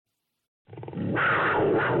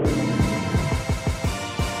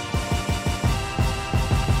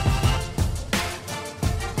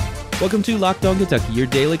Welcome to Locked On Kentucky, your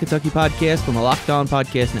daily Kentucky podcast from the Locked On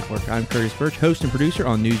Podcast Network. I'm Curtis Birch, host and producer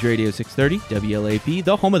on News Radio 630, WLAP,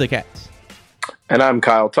 the home of the Cats. And I'm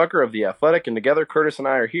Kyle Tucker of The Athletic, and together Curtis and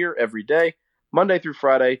I are here every day, Monday through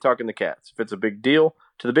Friday, talking the Cats. If it's a big deal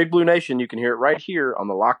to the Big Blue Nation, you can hear it right here on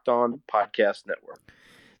the Locked On Podcast Network.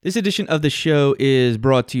 This edition of the show is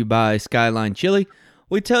brought to you by Skyline Chili.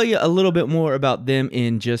 We'll tell you a little bit more about them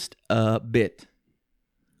in just a bit.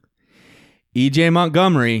 E.J.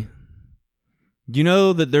 Montgomery. Do you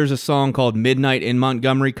know that there's a song called Midnight in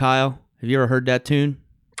Montgomery, Kyle? Have you ever heard that tune?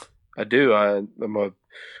 I do. I'm a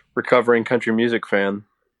recovering country music fan.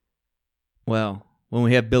 Well, when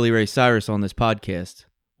we have Billy Ray Cyrus on this podcast,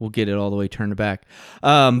 we'll get it all the way turned back.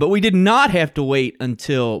 But we did not have to wait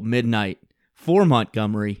until midnight for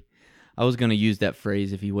Montgomery. I was going to use that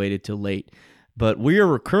phrase if you waited till late. But we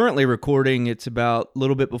are currently recording. It's about a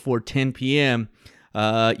little bit before 10 p.m.,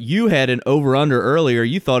 you had an over-under earlier.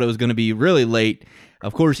 You thought it was going to be really late.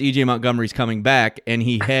 Of course, E.J. Montgomery's coming back, and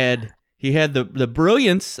he had the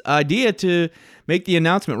brilliance idea to make the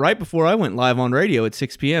announcement right before I went live on radio at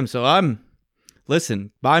 6 p.m. So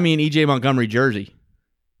listen, buy me an E.J. Montgomery jersey.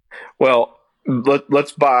 Well,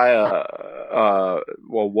 let's buy a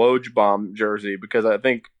Woj bomb jersey, because I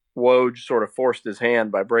think Woj sort of forced his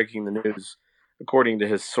hand by breaking the news, according to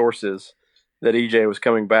his sources, that EJ was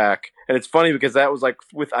coming back. And it's funny because that was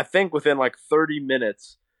within 30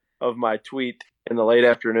 minutes of my tweet in the late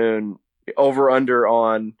afternoon, over under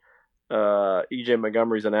on EJ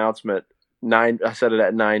Montgomery's announcement. I said it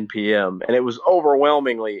at 9 p.m. and it was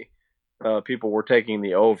overwhelmingly people were taking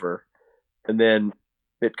the over. And then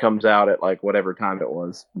it comes out at whatever time it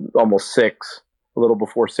was, almost 6, a little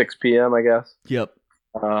before 6 p.m. I guess. Yep.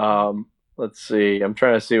 Let's see. I'm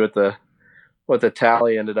trying to see what the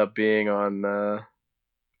tally ended up being on.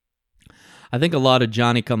 I think a lot of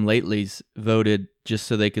Johnny-come-latelys voted just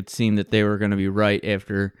so they could seem that they were going to be right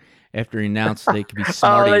after he announced they could be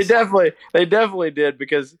smarties. They definitely did,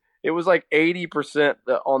 because it was 80%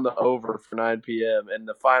 on the over for 9 p.m. and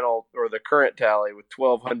the final, or the current tally with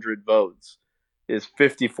 1,200 votes, is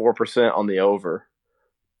 54% on the over.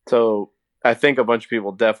 So I think a bunch of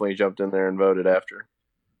people definitely jumped in there and voted after.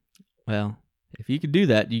 Well, if you could do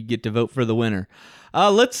that, you get to vote for the winner.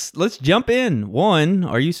 Let's jump in. One,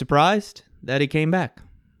 are you surprised that he came back?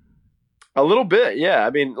 A little bit, yeah. I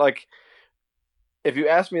mean, if you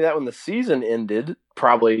asked me that when the season ended,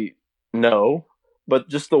 probably no. But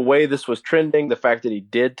just the way this was trending, the fact that he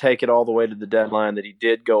did take it all the way to the deadline, that he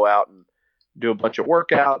did go out and do a bunch of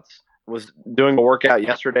workouts, was doing a workout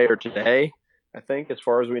yesterday or today, I think, as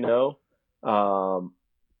far as we know.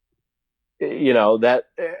 That,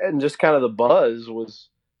 and just kind of the buzz was,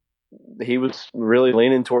 he was really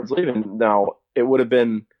leaning towards leaving. Now, it would have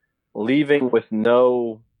been leaving with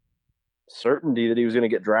no certainty that he was going to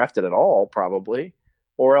get drafted at all, probably,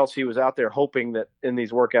 or else he was out there hoping that in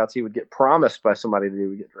these workouts he would get promised by somebody that he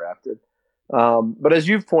would get drafted. But as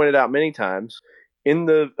you've pointed out many times, in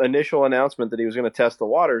the initial announcement that he was going to test the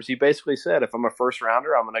waters, he basically said, if I'm a first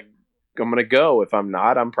rounder, I'm going to go. If I'm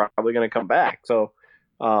not, I'm probably going to come back. So,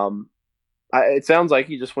 it sounds like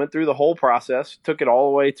he just went through the whole process, took it all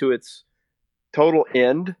the way to its total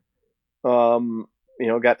end,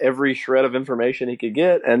 got every shred of information he could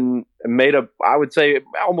get, and made I would say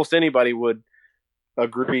almost anybody would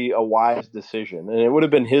agree, a wise decision. And it would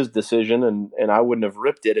have been his decision, and I wouldn't have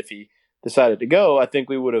ripped it if he decided to go. I think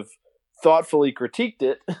we would have thoughtfully critiqued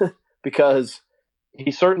it because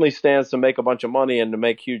he certainly stands to make a bunch of money and to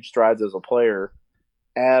make huge strides as a player.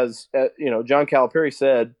 As John Calipari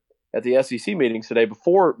said at the SEC meetings today,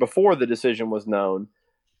 before the decision was known,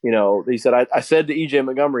 he said, I said to E.J.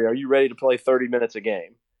 Montgomery, are you ready to play 30 minutes a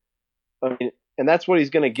game? I mean, and that's what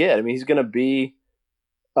he's going to get. I mean, he's going to be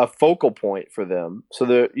a focal point for them.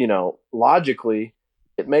 So logically,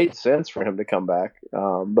 it made sense for him to come back.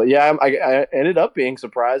 But yeah, I ended up being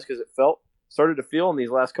surprised because it started to feel in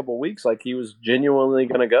these last couple of weeks like he was genuinely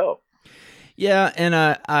going to go. Yeah, and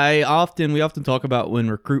we often talk about when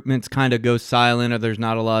recruitments kind of go silent or there's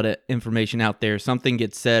not a lot of information out there. Something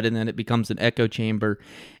gets said and then it becomes an echo chamber.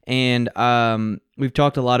 And we've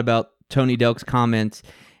talked a lot about Tony Delk's comments,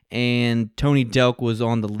 and Tony Delk was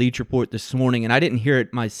on the Leach Report this morning, and I didn't hear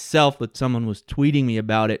it myself, but someone was tweeting me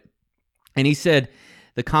about it. And he said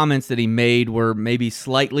the comments that he made were maybe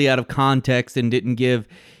slightly out of context and didn't give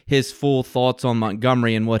his full thoughts on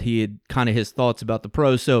Montgomery and what he had kind of his thoughts about the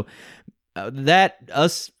pros. So that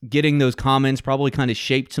us getting those comments probably kind of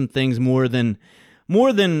shaped some things more than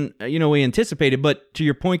we anticipated. But to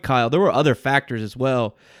your point, Kyle, there were other factors as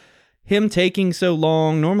well. him taking so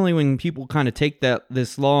long, normally when people kind of take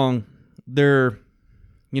this long, they're,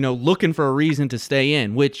 looking for a reason to stay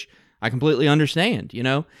in, which I completely understand,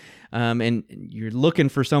 and you're looking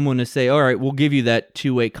for someone to say, all right, we'll give you that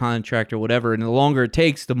 2-way contract or whatever. And the longer it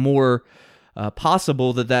takes, the more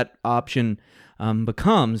possible that option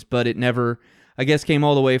becomes. But it never, I guess, came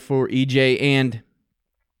all the way for EJ. And,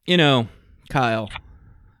 Kyle,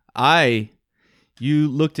 you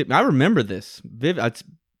looked at me. I remember this. It's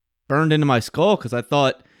burned into my skull because I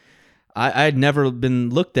thought I had never been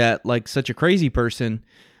looked at like such a crazy person.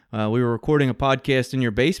 We were recording a podcast in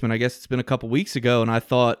your basement. I guess it's been a couple weeks ago, and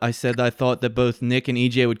I said I thought that both Nick and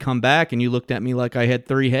EJ would come back, and you looked at me like I had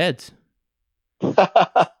 3 heads.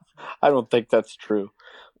 I don't think that's true,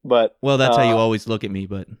 but well, that's how you always look at me.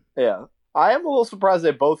 But yeah, I am a little surprised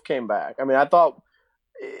they both came back. I mean, I thought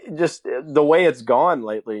just the way it's gone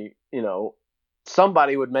lately,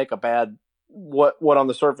 somebody would make a bad what on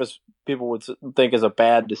the surface people would think is a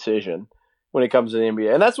bad decision when it comes to the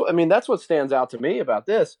NBA. And that's what stands out to me about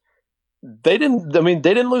this. They didn't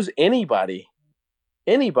lose anybody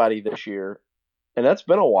this year, and that's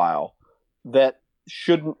been a while, that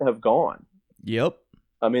shouldn't have gone. Yep.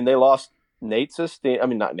 I mean, they lost Nate Sestina. I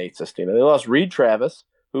mean, not Nate Sestina. They lost Reed Travis,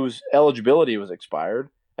 whose eligibility was expired,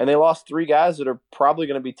 and they lost 3 guys that are probably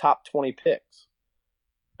going to be top 20 picks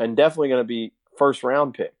and definitely going to be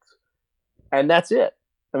first-round picks. And that's it.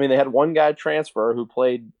 I mean, they had one guy transfer who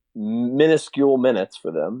played minuscule minutes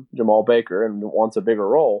for them, Jamal Baker, and wants a bigger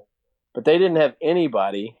role, but they didn't have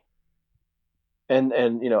anybody. And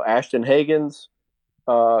Ashton Hagans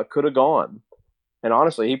could have gone, and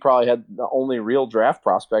honestly, he probably had the only real draft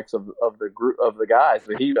prospects of the group of the guys.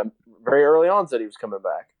 But he very early on said he was coming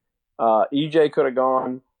back. EJ could have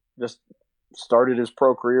gone, just started his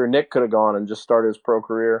pro career. Nick could have gone and just started his pro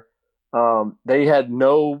career. They had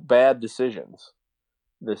no bad decisions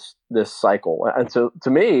this cycle. And so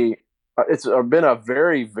to me, it's been a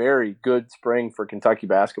very, very good spring for Kentucky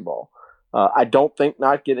basketball. I don't think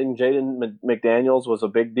not getting Jaden McDaniels was a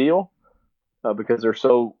big deal because they're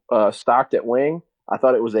so stocked at wing. I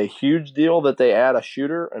thought it was a huge deal that they add a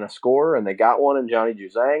shooter and a scorer, and they got one in Johnny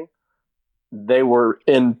Juzang. They were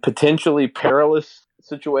in potentially perilous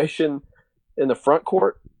situation in the front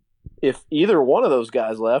court if either one of those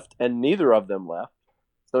guys left, and neither of them left.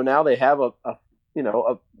 So now they have a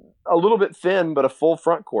little bit thin, but a full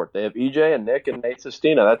front court. They have EJ and Nick and Nate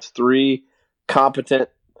Sestina. That's 3 competent,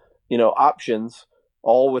 options,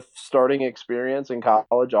 all with starting experience in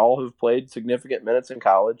college, all who've played significant minutes in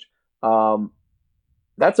college.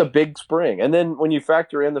 That's a big spring. And then when you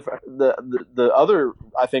factor in the other,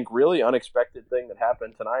 I think, really unexpected thing that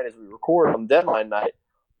happened tonight as we record on deadline night,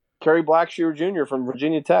 Kerry Blackshear Jr. from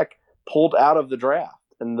Virginia Tech pulled out of the draft.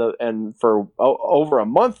 And for over a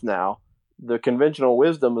month now, the conventional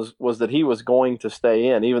wisdom was that he was going to stay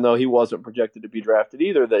in, even though he wasn't projected to be drafted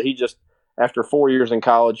either, that he just, after 4 years in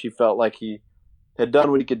college, he felt like he had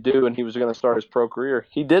done what he could do and he was going to start his pro career.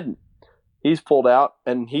 He didn't. He's pulled out,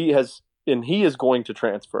 and he is going to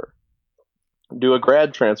transfer, do a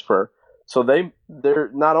grad transfer. So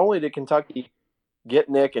they're not only did Kentucky get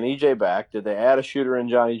Nick and EJ back, did they add a shooter in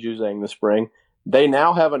Johnny Juzang this spring, they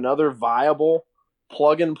now have another viable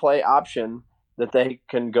plug-and-play option that they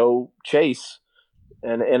can go chase.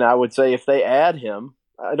 And I would say if they add him,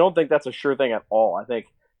 I don't think that's a sure thing at all. I think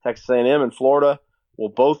Texas A&M and Florida will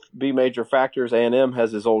both be major factors. A&M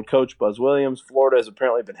has his old coach, Buzz Williams. Florida has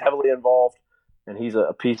apparently been heavily involved, and he's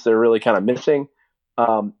a piece they're really kind of missing.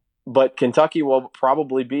 But Kentucky will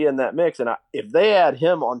probably be in that mix. And if they add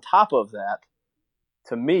him on top of that,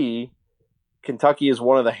 to me, Kentucky is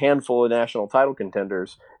one of the handful of national title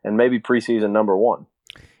contenders and maybe preseason number 1.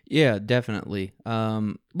 Yeah, definitely.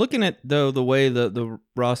 Looking at, though, the way the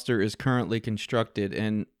roster is currently constructed,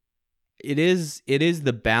 and it is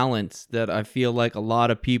the balance that I feel like a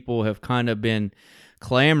lot of people have kind of been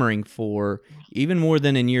clamoring for, even more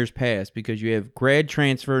than in years past, because you have grad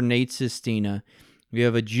transfer Nate Sestina, you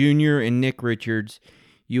have a junior in Nick Richards,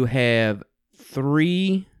 you have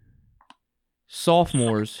 3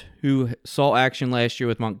 sophomores who saw action last year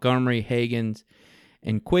with Montgomery, Hagans,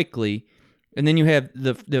 and Quickly, and then you have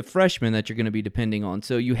the freshmen that you're going to be depending on.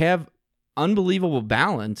 So you have unbelievable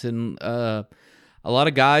balance, and a lot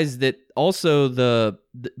of guys that also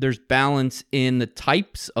there's balance in the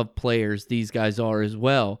types of players these guys are as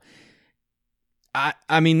well.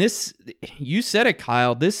 I mean, this, you said it,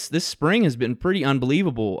 Kyle. This spring has been pretty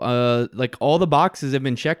unbelievable. Like, all the boxes have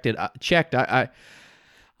been checked. I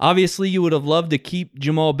obviously, you would have loved to keep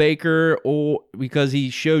Jamal Baker, or because he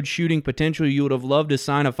showed shooting potential. You would have loved to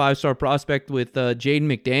sign a 5-star prospect with Jaden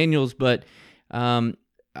McDaniels. But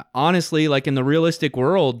honestly, like, in the realistic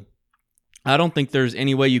world, I don't think there's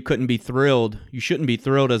any way you couldn't be thrilled. You shouldn't be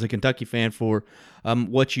thrilled as a Kentucky fan for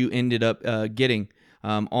what you ended up getting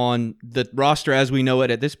on the roster as we know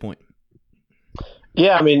it at this point.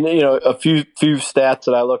 Yeah, I mean, a few stats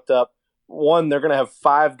that I looked up. One, they're going to have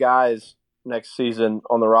 5 guys next season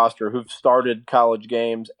on the roster who've started college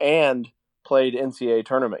games and played NCAA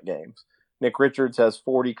tournament games. Nick Richards has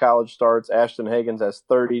 40 college starts. Ashton Hagans has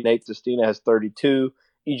 30. Nate Sestina has 32.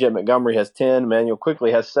 E.J. Montgomery has 10. Emmanuel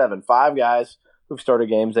Quickly has 7. 5 guys who've started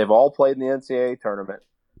games. They've all played in the NCAA tournament.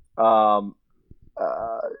 One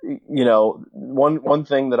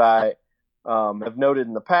thing that I have noted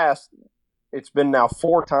in the past, it's been now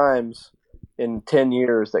 4 times in 10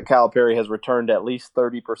 years that Calipari has returned at least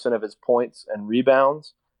 30% of his points and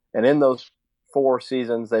rebounds. And in those 4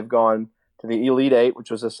 seasons, they've gone to the Elite Eight,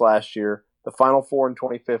 which was this last year, the Final Four in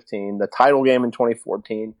 2015, the title game in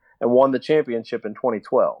 2014, and won the championship in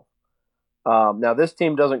 2012. Now, this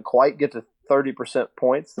team doesn't quite get to 30%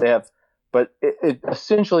 points. But it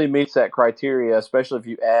essentially meets that criteria, especially if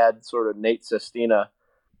you add sort of Nate Sestina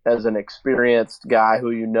as an experienced guy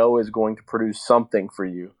who you know is going to produce something for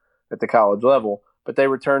you at the college level. But they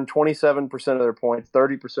return 27% of their points,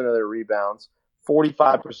 30% of their rebounds,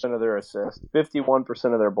 45% of their assists,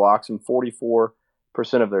 51% of their blocks, and 44%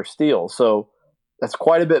 of their steals. So that's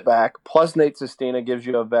quite a bit back. Plus Nate Sestina gives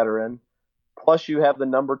you a veteran. Plus you have the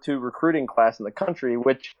number 2 recruiting class in the country,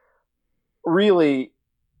 which really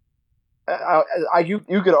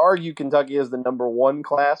you could argue Kentucky is the number 1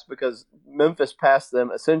 class because Memphis passed them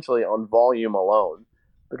essentially on volume alone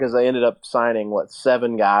because they ended up signing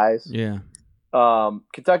 7 guys. Yeah.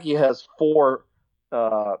 Kentucky has 4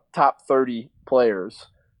 top 30 players,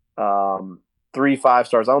 3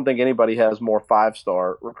 5-stars. I don't think anybody has more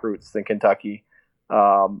 5-star recruits than Kentucky.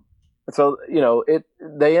 So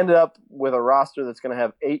they ended up with a roster that's going to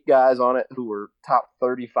have 8 guys on it who were top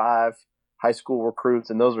 35 high school recruits,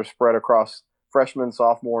 and those are spread across freshman,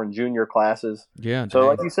 sophomore, and junior classes. Yeah. So,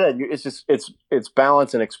 like you said, it's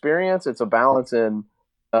balance and experience. It's a balance in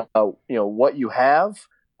what you have.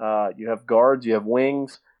 You have guards, you have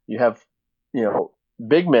wings, you have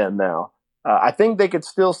big men now. I think they could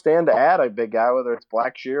still stand to add a big guy, whether it's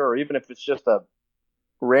Blackshear or even if it's just a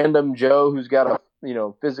random Joe who's got a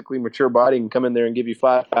physically mature body and come in there and give you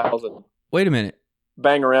 5,000. Wait a minute.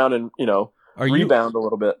 Bang around and rebound a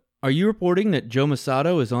little bit. Are you reporting that Joe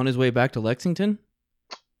Masato is on his way back to Lexington?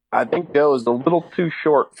 I think Joe is a little too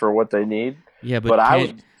short for what they need. Yeah, but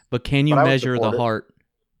can you measure the heart?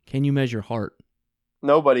 Can you measure heart?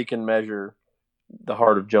 Nobody can measure the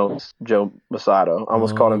heart of Joe Masato. I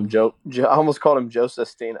almost called him Joe. I almost called him Joe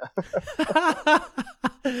Sestina.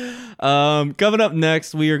 Coming up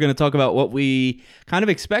next, we are going to talk about what we kind of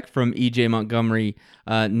expect from E.J. Montgomery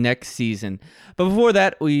next season. But before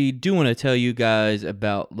that, we do want to tell you guys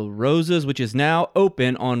about La Rosa's, which is now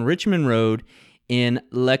open on Richmond Road in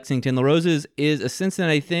Lexington. La Rosa's is a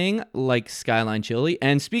Cincinnati thing like Skyline Chili.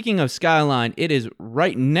 And speaking of Skyline, it is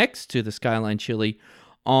right next to the Skyline Chili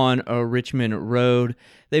on a Richmond Road.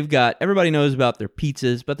 They've got, everybody knows about their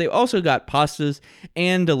pizzas, but they've also got pastas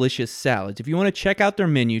and delicious salads. If you want to check out their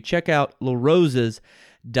menu, check out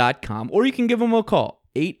larosas.com, or you can give them a call,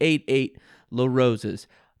 888 La Rosas.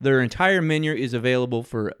 Their entire menu is available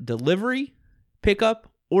for delivery, pickup,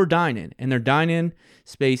 or dine-in, and their dine-in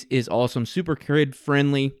space is awesome, super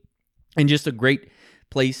kid-friendly, and just a great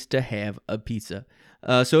place to have a pizza.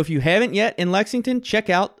 So if you haven't yet in Lexington, check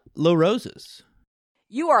out La Rosas.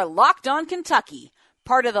 You are Locked On Kentucky,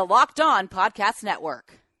 part of the Locked On Podcast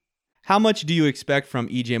Network. How much do you expect from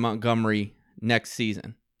E.J. Montgomery next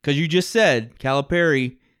season? Because you just said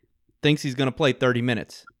Calipari thinks he's going to play 30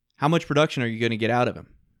 minutes. How much production are you going to get out of him?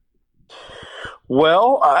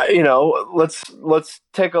 Well, let's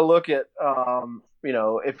take a look at,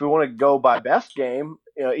 if we want to go by best game,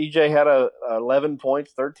 EJ had 11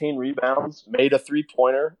 points, 13 rebounds, made a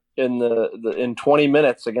 3-pointer in 20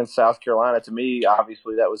 minutes against South Carolina. To me,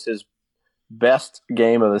 obviously, that was his best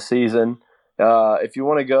game of the season. If you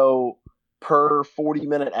want to go per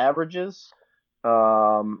 40-minute averages,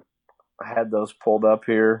 I had those pulled up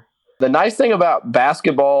here. The nice thing about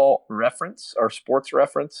Basketball Reference or Sports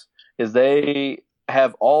Reference is they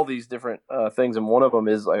have all these different things, and one of them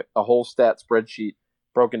is a whole stat spreadsheet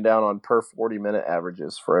broken down on per 40-minute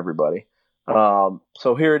averages for everybody.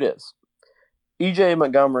 So here it is. E.J.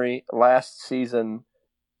 Montgomery last season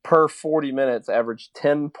per 40 minutes averaged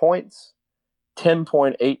 10 points,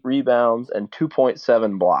 10.8 rebounds, and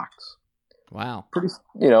 2.7 blocks. Wow.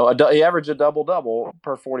 He averaged a double-double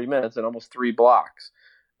per 40 minutes and almost 3 blocks.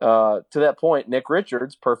 To that point, Nick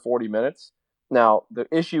Richards per 40 minutes. Now, the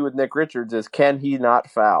issue with Nick Richards is can he not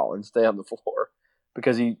foul and stay on the floor?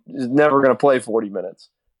 because he is never going to play 40 minutes.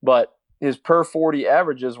 But his per 40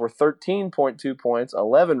 averages were 13.2 points,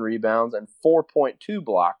 11 rebounds, and 4.2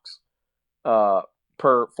 blocks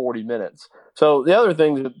per 40 minutes. So the other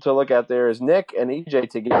thing to look at there is Nick and EJ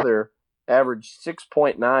together averaged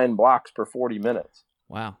 6.9 blocks per 40 minutes.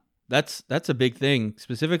 Wow. That's a big thing,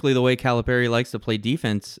 specifically the way Calipari likes to play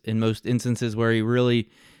defense in most instances where he really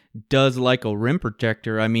does like a rim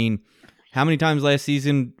protector. I mean, how many times last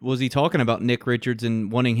season was he talking about Nick Richards and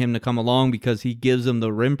wanting him to come along because he gives them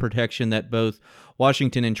the rim protection that both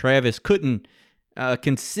Washington and Travis couldn't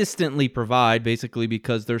consistently provide, basically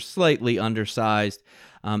because they're slightly undersized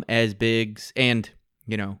as bigs, and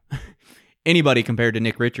anybody compared to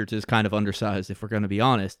Nick Richards is kind of undersized if we're going to be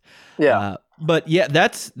honest. Yeah. But yeah,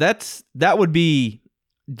 that would be.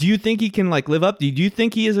 Do you think he can live up? Do you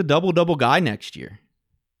think he is a double guy next year?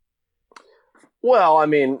 Well, I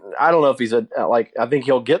mean, I don't know if he's I think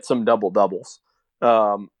he'll get some doubles.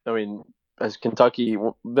 I mean, as Kentucky,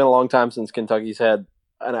 been a long time since Kentucky's had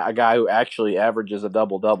a guy who actually averages a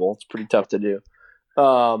double. It's pretty tough to do.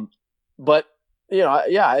 But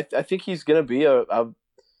I think he's going to be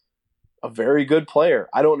a very good player.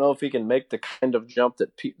 I don't know if he can make the kind of jump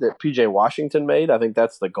that PJ Washington made. I think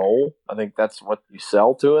that's the goal. I think that's what you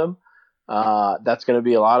sell to him. That's going to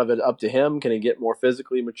be a lot of it up to him. Can he get more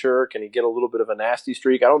physically mature? Can he get a little bit of a nasty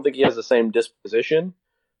streak? I don't think he has the same disposition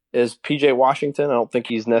as PJ Washington. I don't think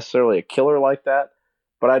he's necessarily a killer like that.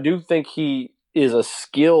 But I do think he is a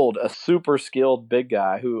super skilled big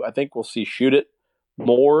guy who I think we'll see shoot it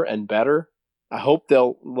more and better. I hope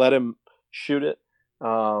they'll let him shoot it.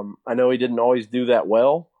 I know he didn't always do that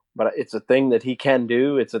well, but it's a thing that he can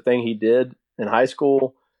do. It's a thing he did in high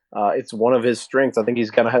school. It's one of his strengths. I think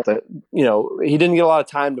he's going to have to, he didn't get a lot of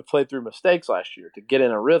time to play through mistakes last year to get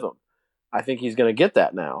in a rhythm. I think he's going to get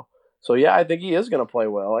that now. So, yeah, I think he is going to play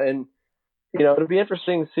well. And, it'll be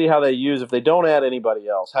interesting to see how they use, if they don't add anybody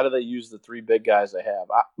else, how do they use the three big guys they have?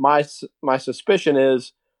 My suspicion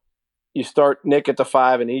is you start Nick at the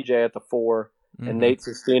 5 and EJ at the 4, and Nate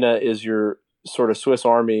Sestina is your sort of Swiss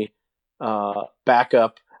Army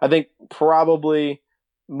backup. I think probably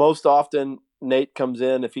most often Nate comes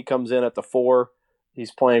in. If he comes in at the 4,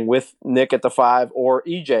 he's playing with Nick at the 5 or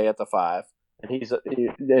EJ at the 5,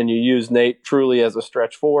 and you use Nate truly as a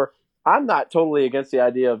stretch 4. I'm not totally against the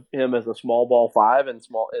idea of him as a small ball 5 and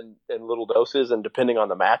in little doses, and depending on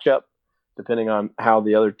the matchup, depending on how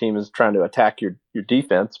the other team is trying to attack your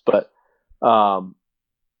defense. But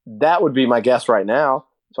that would be my guess right now.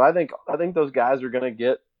 So I think those guys are going to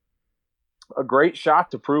get a great shot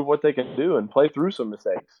to prove what they can do and play through some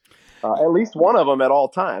mistakes. At least one of them at all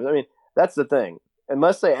times. I mean, that's the thing.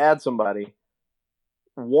 Unless they add somebody,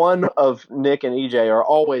 one of Nick and EJ are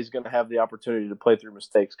always going to have the opportunity to play through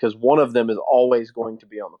mistakes because one of them is always going to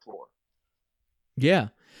be on the floor. Yeah.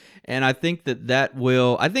 And I think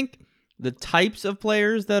I think the types of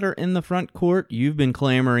players that are in the front court, you've been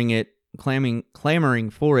clamoring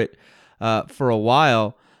for it for a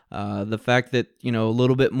while. The fact that, a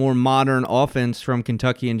little bit more modern offense from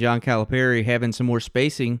Kentucky and John Calipari having some more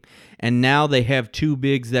spacing, and now they have two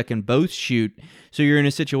bigs that can both shoot. So you're in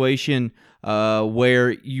a situation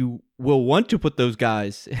where you will want to put those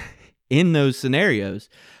guys in those scenarios.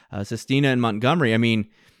 Sestina and Montgomery. I mean,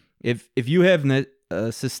 if you have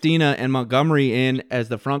Sestina and Montgomery in as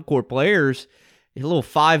the front court players, a little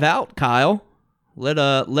 5 out, Kyle. Let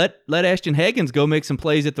Ashton Higgins go make some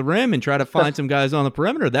plays at the rim and try to find some guys on the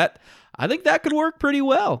perimeter. I think that could work pretty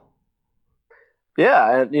well.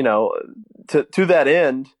 Yeah, and to that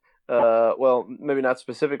end, well, maybe not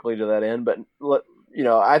specifically to that end, but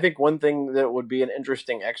I think one thing that would be an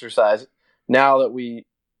interesting exercise now that we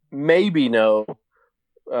maybe know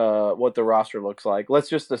what the roster looks like. Let's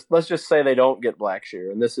just say they don't get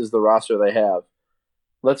Blackshear, and this is the roster they have.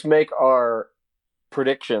 Let's make our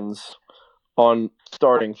predictions on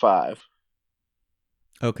starting 5.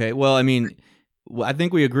 Okay, well, I mean, I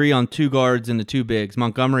think we agree on 2 guards and the 2 bigs,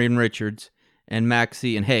 Montgomery and Richards, and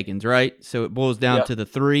Maxey and Higgins, right? So it boils down to the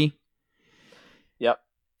 3. Yep.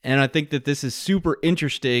 And I think that this is super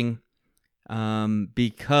interesting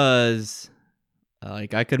because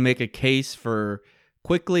I could make a case for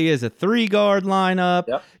Quickly as a 3-guard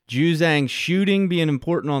lineup, Juzang shooting being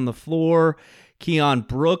important on the floor, Keon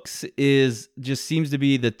Brooks seems to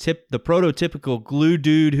be the prototypical glue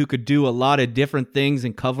dude who could do a lot of different things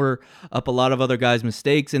and cover up a lot of other guys'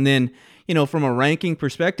 mistakes. And then, from a ranking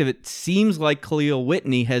perspective, it seems like Khalil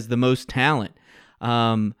Whitney has the most talent.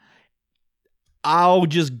 I'll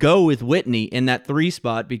just go with Whitney in that 3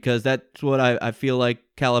 spot because that's what I feel like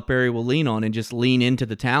Calipari will lean on and just lean into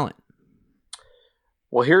the talent.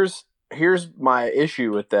 Well, here's my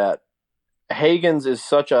issue with that. Hagans is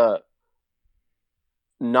such a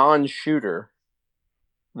non-shooter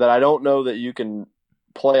that I don't know that you can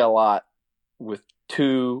play a lot with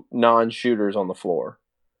two non-shooters on the floor.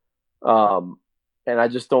 And I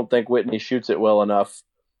just don't think Whitney shoots it well enough.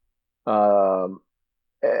 And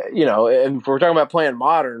if we're talking about playing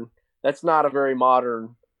modern, that's not a very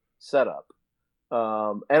modern setup.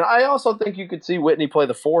 And I also think you could see Whitney play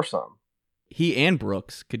the 4 some. He and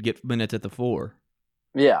Brooks could get minutes at the 4.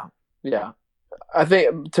 Yeah. I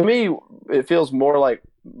think to me it feels more like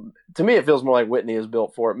Whitney is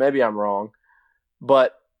built for it. Maybe I'm wrong,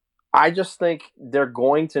 but I just think they're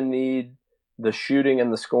going to need the shooting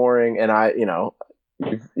and the scoring. And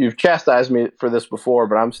you've chastised me for this before,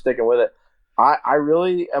 but I'm sticking with it. I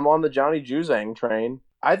really am on the Johnny Juzang train.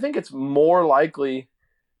 I think it's more likely,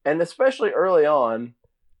 and especially early on,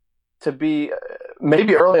 to be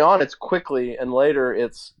maybe early on it's Quickly and later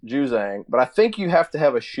it's Juzang. But I think you have to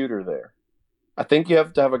have a shooter there. I think you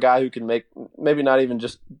have to have a guy who can make, maybe not even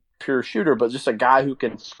just pure shooter, but just a guy who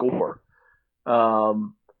can score.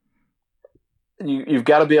 You've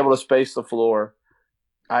got to be able to space the floor.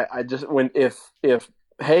 If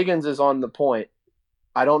Hagans is on the point,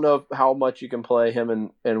 I don't know how much you can play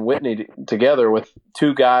him and Whitney together with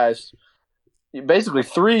two guys. Basically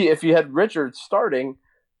 3, if you had Richards starting,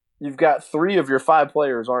 you've got 3 of your 5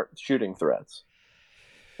 players aren't shooting threats.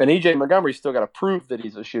 And E.J. Montgomery's still got to prove that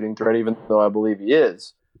he's a shooting threat, even though I believe he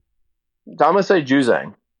is. I'm going to say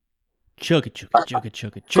Juzang. Chug it, chug it, chug it,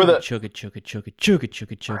 chug it, chug it, chug it, chug it, chug it, chug it,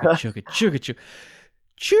 chug it, chug it, chug it, chug it, chug it.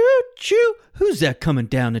 Choo choo. Who's that coming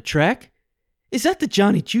down the track? Is that the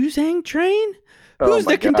Johnny Juzang train? Who's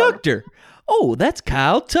the conductor? Oh, that's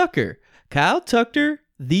Kyle Tucker. Kyle Tucker,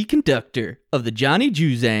 the conductor of the Johnny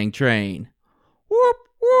Juzang train. Whoop,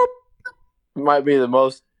 whoop. Might be the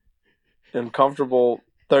most uncomfortable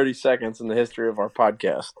 30 seconds in the history of our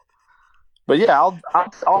podcast. But yeah, I'll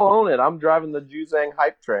own it. I'm driving the Juzang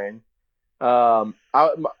hype train.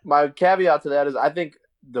 My caveat to that is I think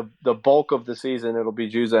the bulk of the season it'll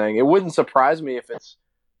be Juzang. It wouldn't surprise me if it's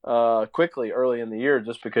Quickly early in the year,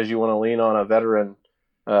 just because you want to lean on a veteran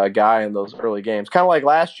guy in those early games. Kind of like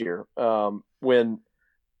last year when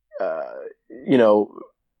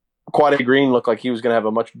Quade Green looked like he was going to have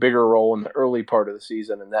a much bigger role in the early part of the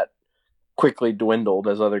season, and that quickly dwindled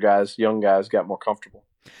as other guys, young guys, got more comfortable.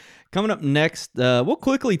 Coming up next, we'll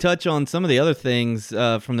quickly touch on some of the other things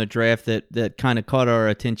from the draft that kind of caught our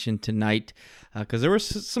attention tonight, because there were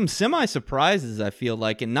some semi-surprises, I feel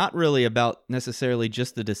like, and not really about necessarily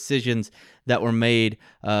just the decisions that were made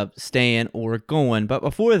staying or going. But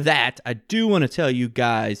before that, I do want to tell you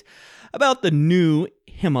guys about the new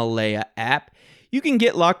Himalaya app. You can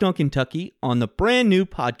get Locked On Kentucky on the brand new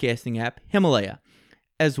podcasting app, Himalaya,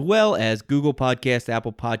 as well as Google Podcast,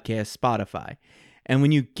 Apple Podcast, Spotify. And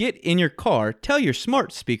when you get in your car, tell your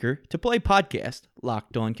smart speaker to play podcast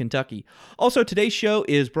Locked On Kentucky. Also, today's show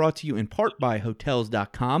is brought to you in part by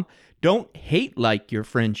Hotels.com. Don't hate like your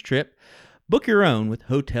friend's trip. Book your own with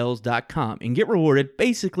Hotels.com and get rewarded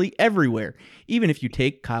basically everywhere, even if you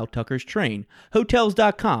take Kyle Tucker's train.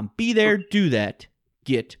 Hotels.com. Be there, do that.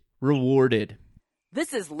 Get rewarded.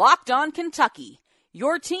 This is Locked On Kentucky,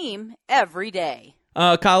 your team every day.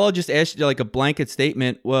 Kyle, I'll just ask you like a blanket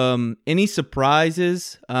statement. Any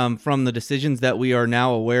surprises from the decisions that we are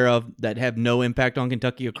now aware of that have no impact on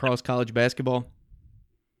Kentucky across college basketball?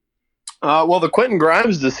 Well, the Quentin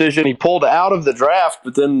Grimes decision, he pulled out of the draft,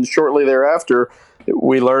 but then shortly thereafter,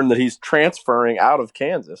 we learned that he's transferring out of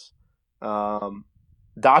Kansas.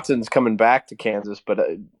 Dotson's coming back to Kansas, but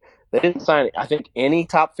they didn't sign, I think, any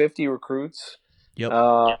top 50 recruits. Yep.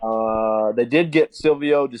 They did get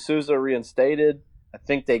Silvio D'Souza reinstated. I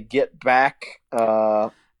think they get back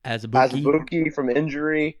Azubuike from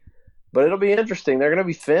injury, but it'll be interesting. They're going to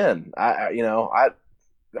be thin. I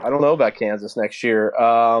don't know about Kansas next year.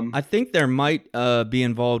 I think there might be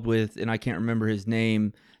involved with, and I can't remember his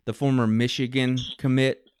name, the former Michigan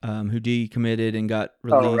commit who decommitted and got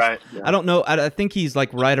released. Oh, right. Yeah. I don't know. I think he's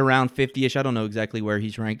like right around 50-ish. I don't know exactly where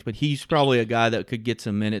he's ranked, but he's probably a guy that could get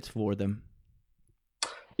some minutes for them.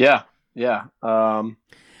 Yeah.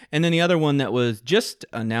 And then the other one that was just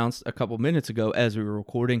announced a couple minutes ago as we were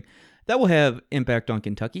recording, that will have impact on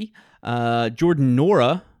Kentucky. Jordan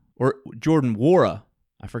Nwora,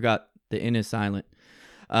 I forgot the N is silent.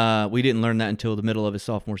 We didn't learn that until the middle of his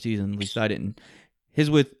sophomore season. At least I didn't. Has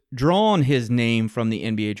withdrawn his name from the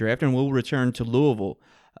NBA draft and will return to Louisville.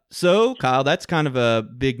 So, Kyle, that's kind of a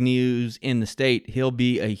big news in the state. He'll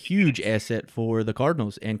be a huge asset for the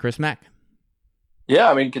Cardinals and Chris Mack. Yeah,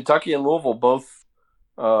 I mean, Kentucky and Louisville both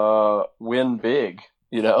win big,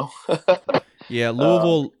 Yeah,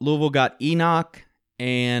 Louisville got Enoch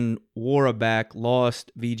and Wara back,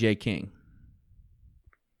 lost VJ King.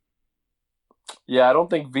 Yeah, I don't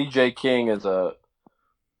think VJ King is a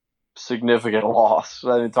significant loss.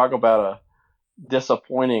 I mean, talk about a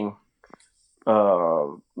disappointing.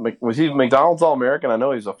 Was he McDonald's All-American? I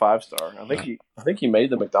know he's a 5-star. I think he made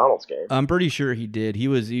the McDonald's game. I'm pretty sure he did. He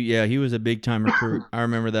was a big time recruit. I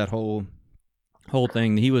remember that whole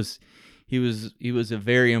thing. He was a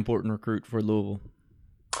very important recruit for Louisville.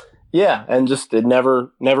 Yeah, and just it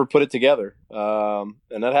never put it together. And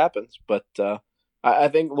that happens. But I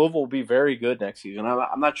think Louisville will be very good next season.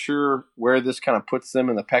 I'm not sure where this kind of puts them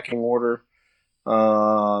in the pecking order.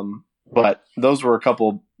 But those were a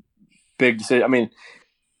couple big decisions. I mean,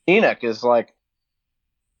 Enoch is like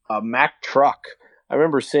a Mack truck. I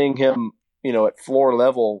remember seeing him, at floor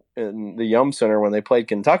level in the Yum Center when they played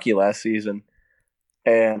Kentucky last season.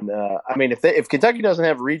 And I mean, if Kentucky doesn't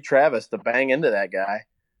have Reed Travis to bang into that guy,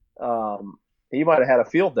 he might have had a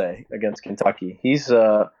field day against Kentucky. He's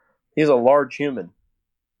a large human.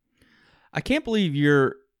 I can't believe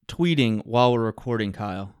you're tweeting while we're recording,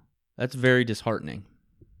 Kyle. That's very disheartening.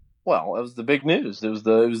 Well, it was the big news. It was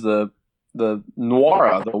the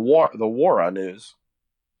Wara news.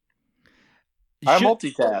 I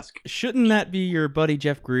multitask. Shouldn't that be your buddy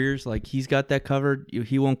Jeff Greer's? Like, he's got that covered.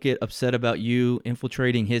 He won't get upset about you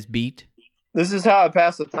infiltrating his beat. This is how I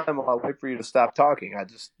pass the time while I wait for you to stop talking. I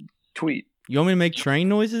just tweet. You want me to make train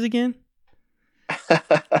noises again?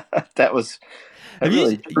 That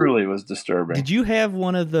truly was disturbing. Did you have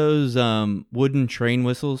one of those wooden train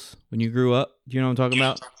whistles when you grew up? Do you know what I'm talking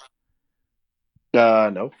about?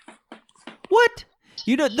 No. What?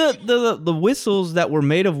 You know the whistles that were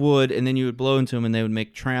made of wood, and then you would blow into them, and they would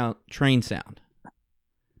make train sound.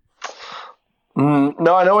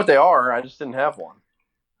 No, I know what they are. I just didn't have one.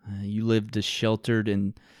 You lived a sheltered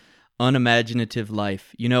and unimaginative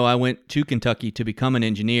life. I went to Kentucky to become an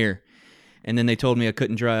engineer, and then they told me I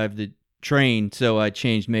couldn't drive the train, so I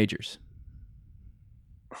changed majors.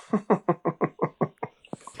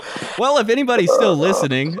 Well, if anybody's still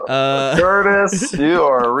listening, Curtis,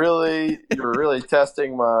 you're really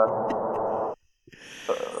testing my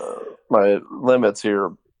limits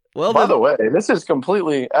here. Well, by the way, this is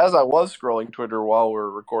completely, as I was scrolling Twitter while we're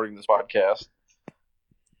recording this podcast,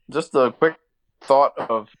 just a quick thought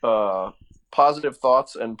of positive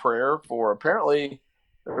thoughts and prayer for, apparently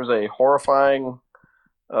there was a horrifying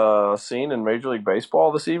scene in Major League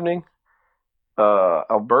Baseball this evening.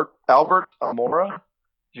 Albert Almora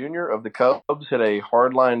Jr. of the Cubs hit a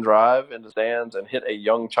hardline drive in the stands and hit a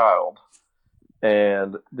young child.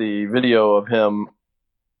 And the video of him,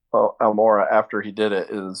 Almora, after he did it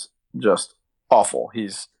is just awful.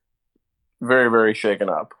 He's very, very shaken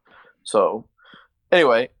up. So,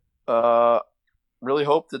 anyway, really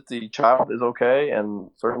hope that the child is okay,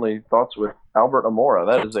 and certainly thoughts with Albert Almora.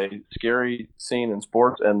 That is a scary scene in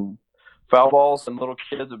sports, and foul balls and little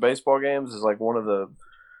kids at baseball games is like one of the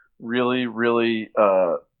really, really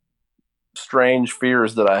strange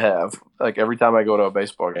fears that I have. Like every time I go to a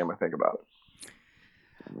baseball game, I think about it.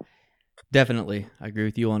 Definitely. I agree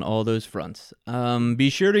with you on all those fronts. Be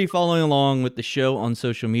sure to be following along with the show on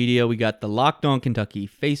social media. We got the Locked On Kentucky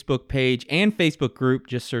Facebook page and Facebook group.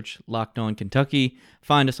 Just search Locked On Kentucky.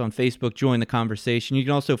 Find us on Facebook. Join the conversation. You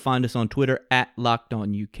can also find us on Twitter at Locked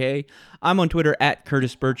On UK. I'm on Twitter at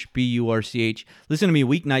Curtis Birch, BURCH. Listen to me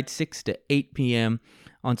weeknights 6 to 8 p.m.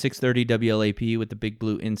 on 630 WLAP with the Big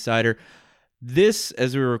Blue Insider.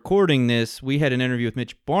 As we were recording this, we had an interview with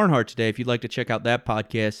Mitch Barnhart today. If you'd like to check out that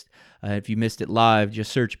podcast, if you missed it live,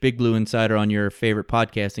 just search Big Blue Insider on your favorite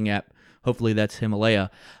podcasting app. Hopefully that's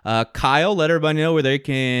Himalaya. Kyle, let everybody know where they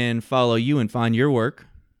can follow you and find your work.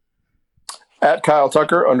 At Kyle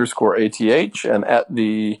Tucker _ATH, and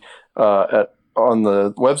on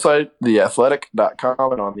the website,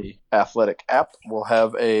 theathletic.com, and on the Athletic app, we'll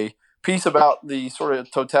have a piece about the sort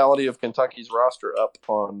of totality of Kentucky's roster up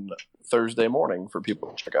on Thursday morning for people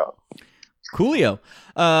to check out. Coolio.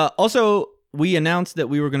 Also, we announced that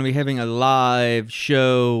we were going to be having a live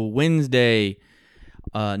show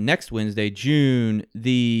next Wednesday, June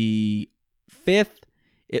the 5th.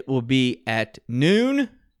 It will be at noon,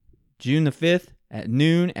 June the 5th at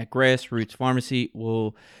noon at Grassroots Pharmacy.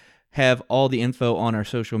 We'll have all the info on our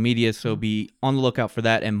social media, so be on the lookout for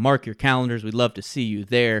that and mark your calendars. We'd love to see you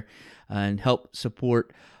there and help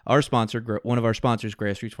support our sponsor, one of our sponsors,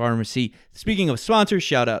 Grassroots Pharmacy. Speaking of sponsors,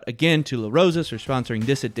 shout out again to La Rosas for sponsoring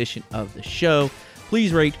this edition of the show.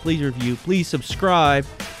 Please rate, please review, please subscribe,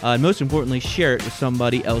 and most importantly, share it with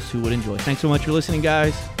somebody else who would enjoy. Thanks so much for listening,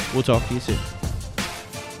 guys. We'll talk to you soon.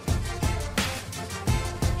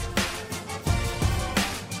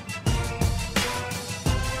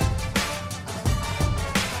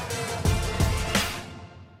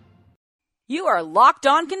 You are Locked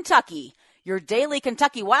On Kentucky, your daily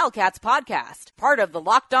Kentucky Wildcats podcast, part of the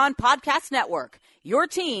Locked On Podcast Network, your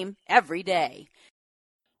team every day.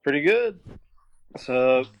 Pretty good. It's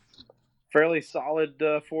a fairly solid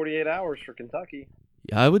 48 hours for Kentucky.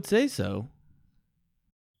 Yeah, I would say so.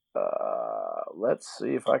 Let's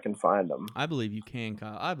see if I can find them. I believe you can,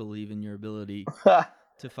 Kyle. I believe in your ability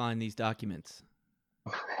to find these documents.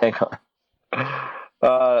 Hang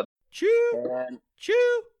on. Chew! And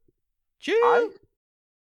Chew! Chew!